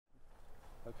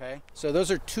Okay, so those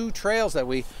are 2 trails that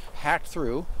we hacked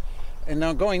through. And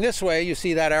now going this way, you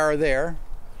see that arrow there.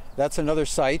 That's another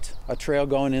site, a trail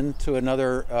going into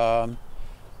another,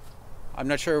 I'm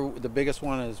not sure, the biggest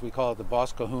one is, we call it the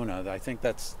Boss Kahuna. I think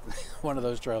that's one of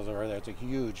those trails over there. It's a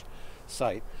huge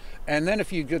site. And then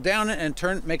if you go down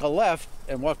and make a left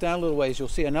and walk down a little ways, you'll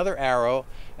see another arrow,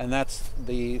 and that's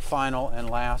the final and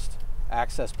last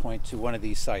access point to one of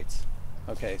these sites.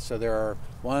 Okay, so there are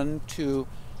 1, 2,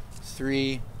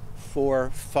 3,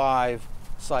 4, 5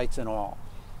 sites in all.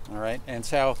 All right, and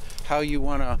so how you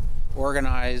want to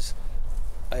organize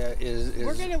is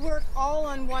we're going to work all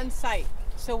on one site.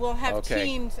 So we'll have okay.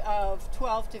 teams of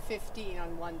 12 to 15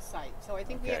 on one site. So I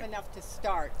think we have enough to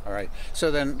start. All right.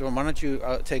 So then why don't you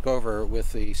take over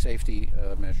with the safety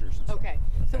measures and stuff. Okay.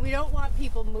 So we don't want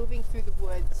people moving through the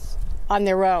woods on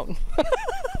their own.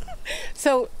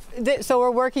 So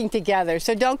we're working together.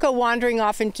 So don't go wandering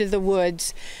off into the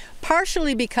woods,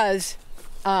 partially because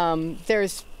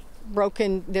there's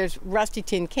rusty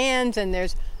tin cans, and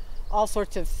there's all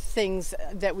sorts of things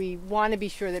that we want to be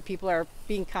sure that people are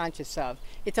being conscious of.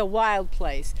 It's a wild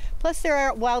place. Plus there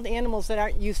are wild animals that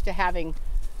aren't used to having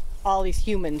all these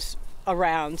humans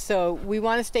around. So we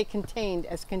want to stay contained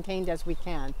as we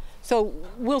can. So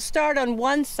we'll start on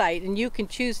one site, and you can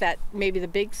choose that, maybe the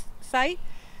big site.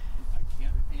 I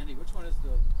can't, Andy, which one is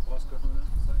the Boss Kahuna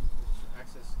site? Which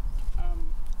access?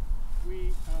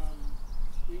 We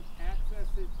access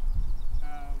it,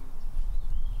 I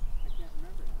can't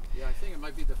remember now. Yeah, I think it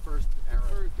might be the first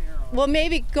arrow. Well,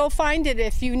 maybe go find it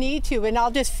if you need to, and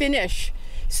I'll just finish.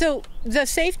 So the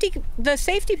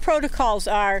safety protocols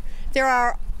are, there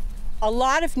are a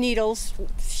lot of needles,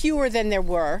 fewer than there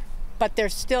were, but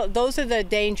there's still, those are the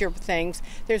danger things.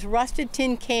 There's rusted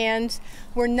tin cans.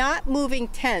 We're not moving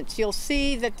tents. You'll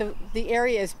see that the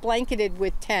area is blanketed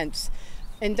with tents,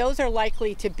 and those are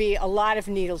likely to be a lot of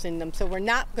needles in them, so we're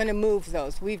not going to move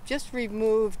those. We've just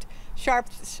removed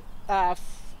sharps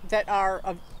that are,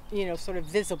 sort of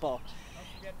visible. Don't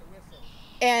forget the whistle.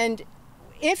 And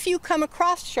if you come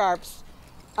across sharps,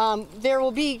 there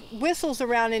will be whistles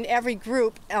around in every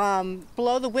group.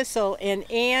 Blow the whistle, and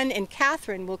Anne and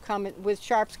Catherine will come with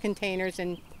sharps containers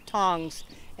and tongs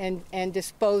and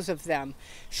dispose of them.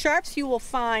 Sharps you will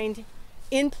find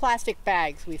in plastic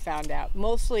bags, we found out.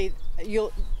 Mostly,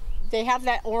 they have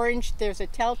that orange, there's a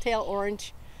telltale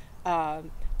orange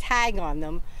tag on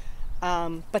them,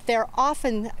 but they're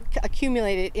often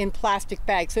accumulated in plastic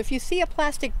bags. So if you see a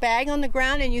plastic bag on the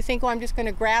ground and you think, oh, I'm just going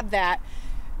to grab that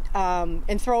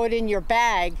and throw it in your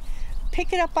bag,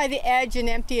 pick it up by the edge and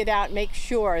empty it out, make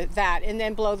sure that, and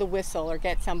then blow the whistle, or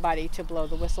get somebody to blow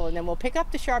the whistle, and then we'll pick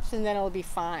up the sharps, and then it'll be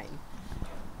fine.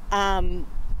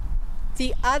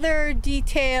 The other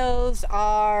details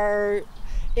are,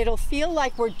 it'll feel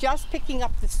like we're just picking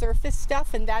up the surface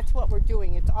stuff, and that's what we're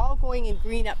doing. It's all going in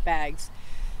green up bags.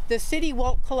 The city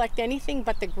won't collect anything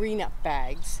but the green up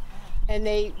bags, and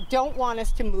they don't want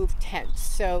us to move tents.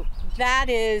 So that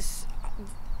is,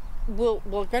 we're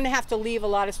going to have to leave a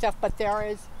lot of stuff, but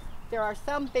there are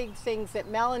some big things that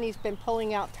Melanie's been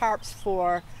pulling out tarps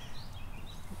for,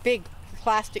 big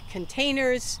plastic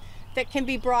containers that can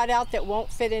be brought out that won't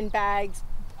fit in bags,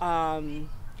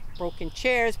 broken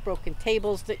chairs, broken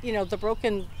tables, the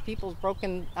broken people's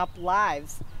broken up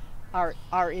lives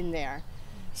are in there.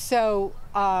 So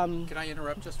can I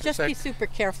interrupt just for a sec? be super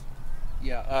careful.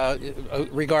 Yeah,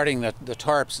 regarding the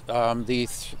tarps,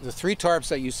 the 3 tarps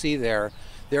that you see there,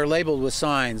 they're labeled with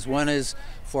signs. One is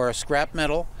for scrap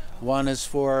metal, one is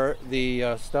for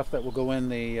the stuff that will go in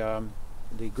the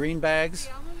green bags,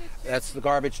 that's the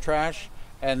garbage trash,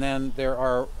 and then there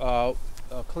are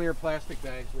clear plastic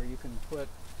bags where you can put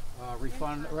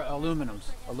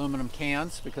aluminum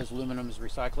cans, because aluminum is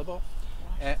recyclable.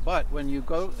 But when you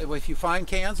go, if you find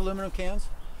cans, aluminum cans,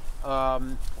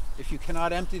 if you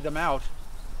cannot empty them out,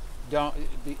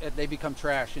 they become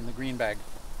trash in the green bag.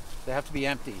 They have to be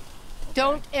empty. Okay?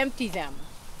 Don't empty them.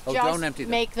 Oh, Just don't empty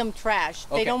them. make them trash.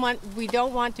 Okay. We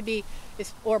don't want to be,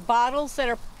 or bottles that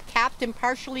are capped and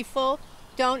partially full,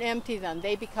 don't empty them.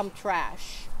 They become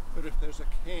trash. But if there's a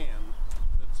can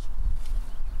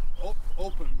that's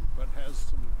open but has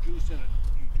some juice in it,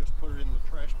 you just put it in the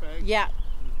trash bag? Yeah.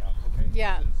 Okay.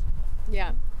 Yeah.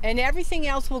 Yeah. And everything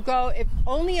else will go, if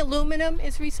only aluminum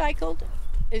is recycled,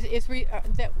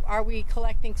 are we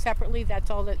collecting separately? That's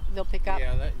all that they'll pick up?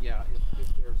 Yeah, if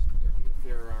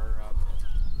there are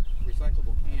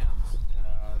recyclable cans,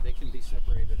 they can be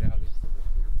separated out into the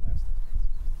clear plastic.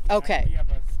 Okay. We have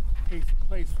a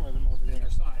place for them over there.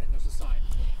 There's a sign.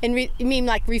 And you mean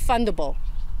like refundable?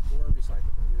 Or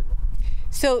recyclable, either way.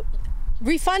 So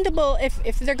refundable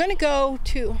if they're going to go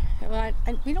to, well,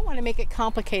 we don't want to make it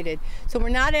complicated, so we're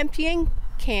not emptying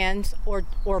cans or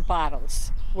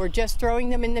bottles. We're just throwing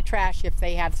them in the trash if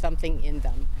they have something in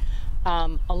them.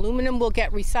 Aluminum will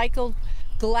get recycled.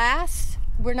 Glass,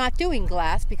 we're not doing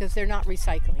glass because they're not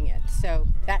recycling it, so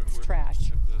that's trash.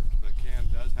 If the can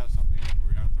does have something in it,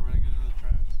 we're not throwing it into the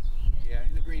trash? Yeah,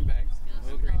 in the green bags.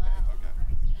 Little green bag.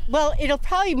 Okay. Well, it'll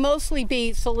probably mostly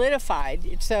be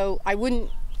solidified, so I wouldn't,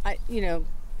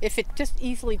 if it just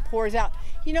easily pours out,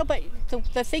 but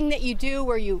the thing that you do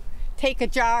where you take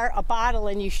a bottle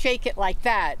and you shake it like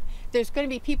that, there's going to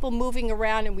be people moving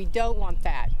around and we don't want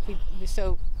that.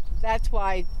 So that's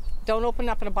why don't open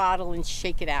up in a bottle and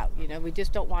shake it out. We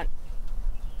just don't want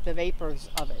the vapors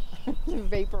of it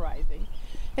vaporizing.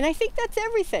 And I think that's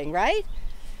everything, right?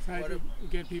 So how do you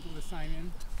get people to sign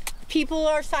in? People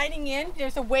are signing in.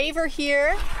 There's a waiver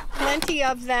here, plenty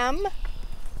of them.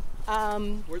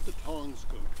 Where'd the tongs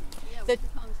go to? The,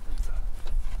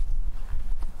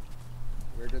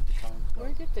 Where did the tongs go?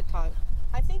 where did the tongs?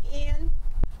 I think Ann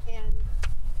and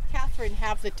Catherine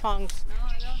have the tongs. No,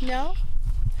 I don't. No?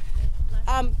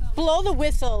 Blow the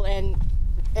whistle and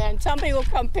somebody will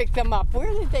come pick them up.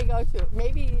 Where did they go to?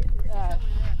 Maybe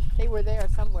they were there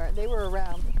somewhere. They were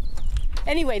around.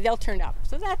 Anyway, they'll turn up.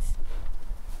 So that's.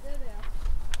 They're there.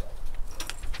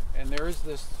 And there's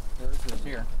this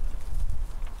here.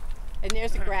 And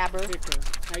there's a grabber. Sticker.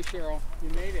 Hi, Cheryl. You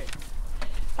made it.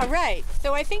 All right.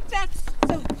 So I think that's.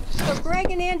 So Greg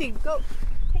and Andy, go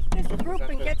take this group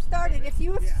and get started. If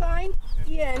you have signed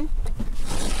in,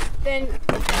 then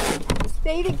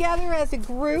stay together as a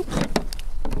group.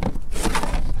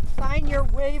 Sign your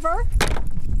waiver.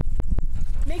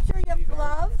 Make sure you have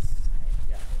gloves.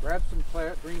 Yeah. Grab some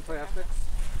green plastics.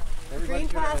 Everybody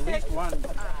should have at least plastic.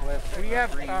 one plastic. We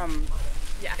have green.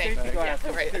 safety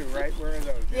glasses too, right? Where are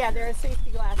those? Yeah, there are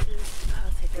safety glasses.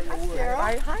 Hi, Cheryl.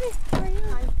 Hi. How are you?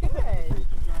 I'm good.